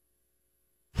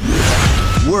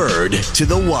word to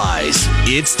the wise.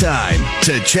 It's time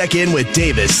to check in with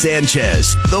Davis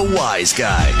Sanchez, the wise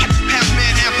guy. Half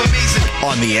man, half amazing.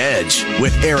 On the Edge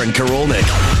with Aaron Karolnik.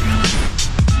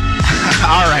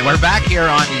 All right, we're back here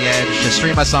on the Edge. To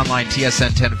stream us online,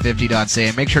 tsn1050.ca,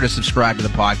 and make sure to subscribe to the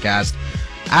podcast.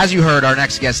 As you heard, our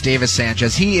next guest, Davis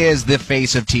Sanchez, he is the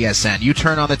face of TSN. You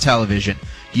turn on the television,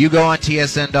 you go on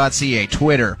tsn.ca,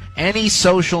 Twitter, any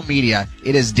social media,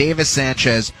 it is Davis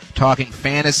Sanchez talking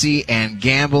fantasy and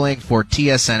gambling for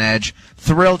TSN Edge.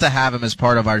 Thrilled to have him as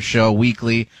part of our show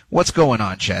weekly. What's going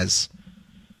on, Ches?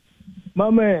 My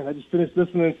man, I just finished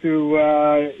listening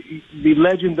to the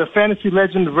legend, the fantasy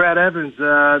legend, Brad Evans.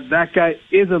 That guy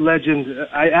is a legend.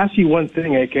 I ask you one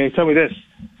thing, AK. Tell me this.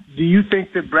 Do you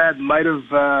think that Brad might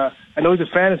have, I know he's a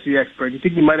fantasy expert, do you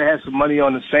think he might have had some money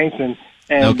on the Saints and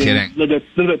no kidding. A little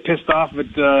bit pissed off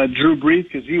at Drew Brees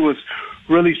because he was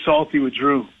really salty with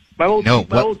Drew. My old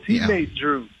teammate,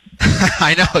 Drew.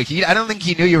 I know. I don't think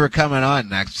he knew you were coming on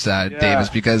next, Davis,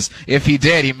 because if he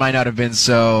did, he might not have been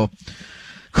so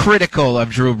critical of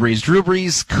Drew Brees. Drew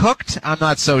Brees cooked? I'm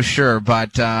not so sure,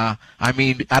 but I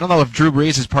don't know if Drew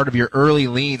Brees is part of your early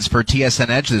leans for TSN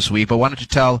Edge this week, but why don't you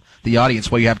tell the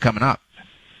audience what you have coming up?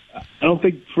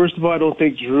 First of all, I don't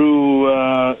think Drew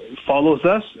follows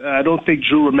us. I don't think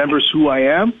Drew remembers who I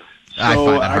am. So I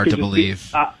find that hard to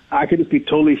believe. I could just be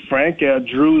totally frank.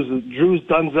 Drew's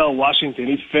Denzel Washington.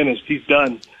 He's finished. He's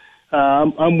done.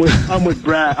 I'm with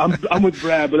Brad. I'm with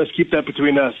Brad, but let's keep that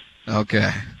between us.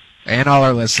 Okay. And all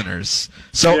our listeners.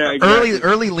 So yeah, exactly.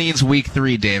 early leans week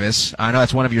 3, Davis. I know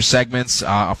that's one of your segments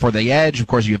for the Edge. Of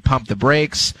course, you have Pump the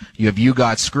Brakes. You have You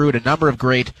Got Screwed. A number of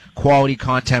great quality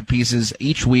content pieces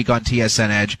each week on TSN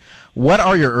Edge. What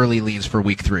are your early leans for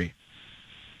week 3?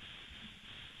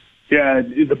 Yeah,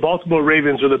 the Baltimore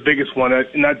Ravens are the biggest one,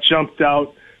 and that jumped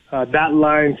out. That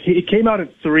line, it came out at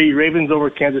 3. Ravens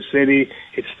over Kansas City.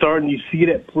 It's starting. You see it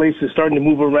at places starting to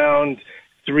move around.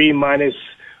 3 minus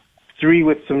 3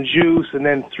 with some juice, and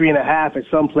then 3.5 at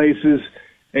some places.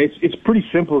 It's pretty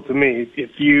simple to me.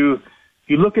 If you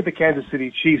look at the Kansas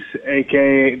City Chiefs,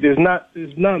 aka there's not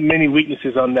many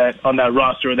weaknesses on that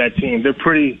roster or that team. They're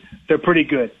pretty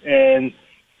good, and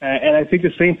I think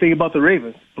the same thing about the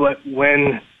Ravens. But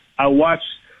when I watch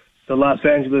the Los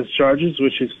Angeles Chargers,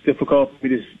 which is difficult for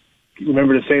me to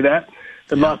remember to say that,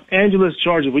 the Los Angeles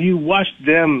Chargers, when you watch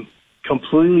them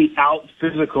completely out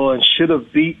physical and should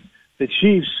have beat the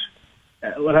Chiefs.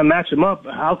 When I match them up,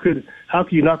 how could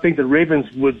you not think the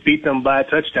Ravens would beat them by a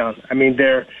touchdown? I mean,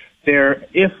 they're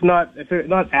if they're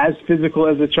not as physical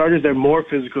as the Chargers, they're more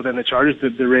physical than the Chargers.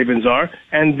 The Ravens are,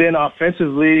 and then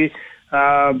offensively,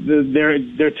 they're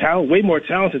way more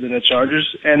talented than the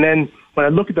Chargers. And then when I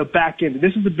look at the back end,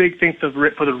 this is the big thing for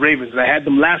the Ravens, and I had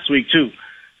them last week too.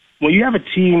 When you have a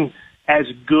team as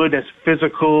good, as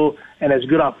physical, and as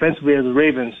good offensively as the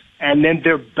Ravens, and then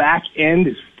their back end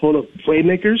is full of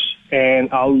playmakers, and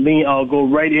I'll go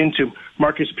right into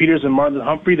Marcus Peters and Marlon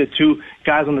Humphrey, the 2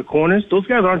 guys on the corners. Those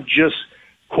guys aren't just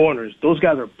corners. Those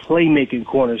guys are playmaking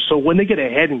corners. So when they get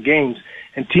ahead in games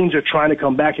and teams are trying to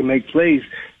come back and make plays,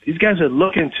 these guys are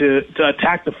looking to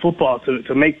attack the football,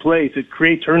 to make plays, to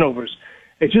create turnovers.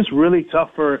 It's just really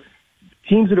tough for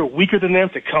teams that are weaker than them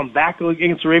to come back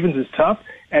against the Ravens is tough.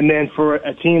 And then for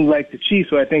a team like the Chiefs,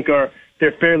 who I think they're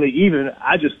fairly even.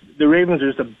 The Ravens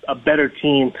are just a better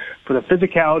team for the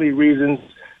physicality reasons,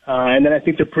 and then I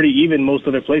think they're pretty even most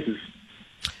other places.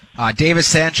 Davis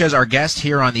Sanchez, our guest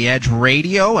here on the Edge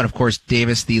Radio, and of course,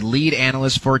 Davis, the lead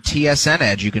analyst for TSN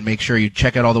Edge. You can make sure you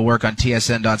check out all the work on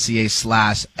tsn.ca/edge.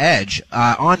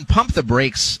 On Pump the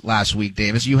Brakes last week,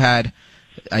 Davis, you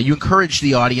encouraged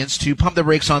the audience to pump the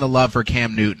brakes on the love for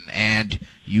Cam Newton, and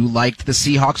you liked the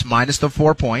Seahawks minus the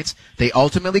 4 points. They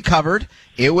ultimately covered.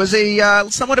 It was a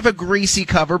somewhat of a greasy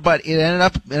cover, but it ended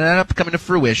up coming to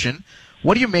fruition.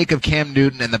 What do you make of Cam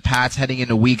Newton and the Pats heading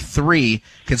into Week 3,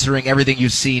 considering everything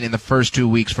you've seen in the first 2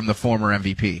 weeks from the former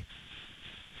MVP?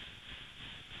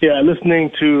 Yeah,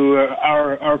 listening to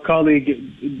our colleague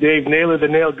Dave Naylor, the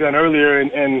Nail Gun, earlier,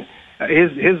 and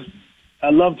I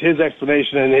loved his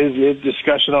explanation and his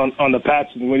discussion on the Pats,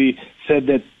 and when he said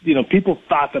that people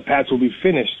thought the Pats would be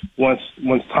finished once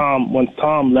Tom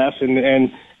left,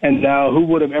 and now who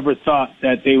would have ever thought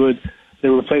that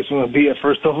their replacement would be a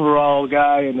first overall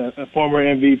guy and a former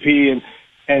MVP,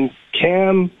 and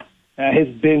Cam has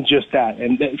been just that.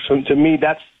 And to me,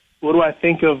 that's what do I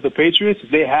think of the Patriots?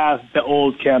 They have the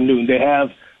old Cam Newton, they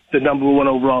have the number 1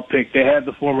 overall pick, they have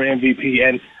the former MVP,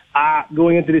 and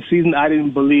going into this season, I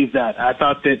didn't believe that. I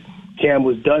thought that Cam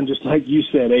was done, just like you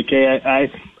said, AK.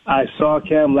 I saw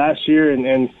Cam last year,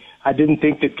 and I didn't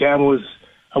think that Cam was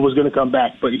going to come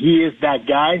back. But he is that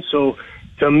guy. So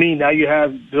to me, now you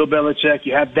have Bill Belichick,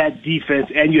 you have that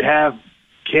defense, and you have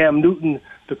Cam Newton,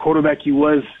 the quarterback he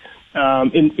was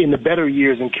in the better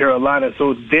years in Carolina.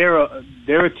 So they're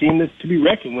a team that's to be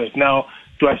reckoned with. Now,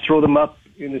 do I throw them up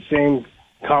in the same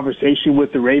conversation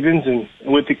with the Ravens and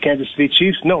with the Kansas City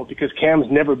Chiefs? No, because Cam's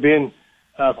never been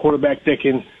a quarterback that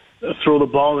can throw the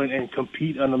ball and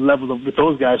compete on the level with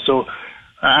those guys. So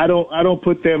I don't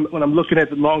put them, when I'm looking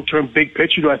at the long-term big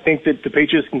picture, do I think that the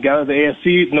Patriots can get out of the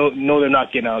AFC? No, they're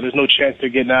not getting out. There's no chance they're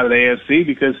getting out of the AFC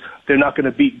because they're not going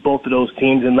to beat both of those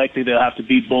teams, and likely they'll have to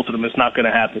beat both of them. It's not going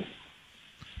to happen.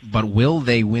 But will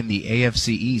they win the AFC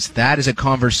East? That is a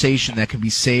conversation that can be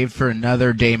saved for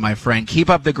another day, my friend. Keep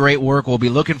up the great work. We'll be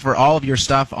looking for all of your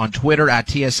stuff on Twitter at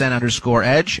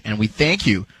TSN_Edge, and we thank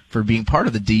you for being part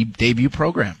of the debut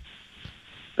program.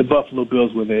 The Buffalo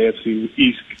Bills win the AFC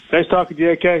East. Nice talking to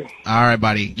you, AK. All right,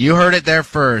 buddy. You heard it there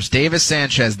first. Davis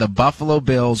Sanchez, the Buffalo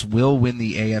Bills will win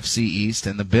the AFC East,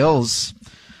 and the Bills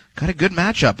got a good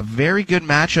matchup, a very good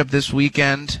matchup this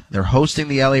weekend. They're hosting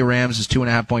the LA Rams as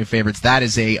 2.5-point favorites. That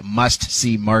is a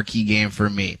must-see marquee game for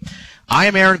me. I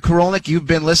am Aaron Korolnik. You've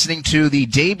been listening to the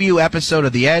debut episode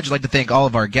of The Edge. I'd like to thank all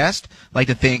of our guests. I'd like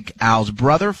to thank Al's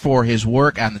brother for his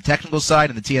work on the technical side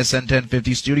in the TSN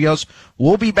 1050 studios.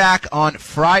 We'll be back on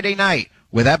Friday night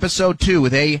with episode 2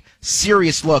 with a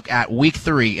serious look at week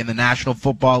 3 in the National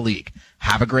Football League.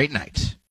 Have a great night.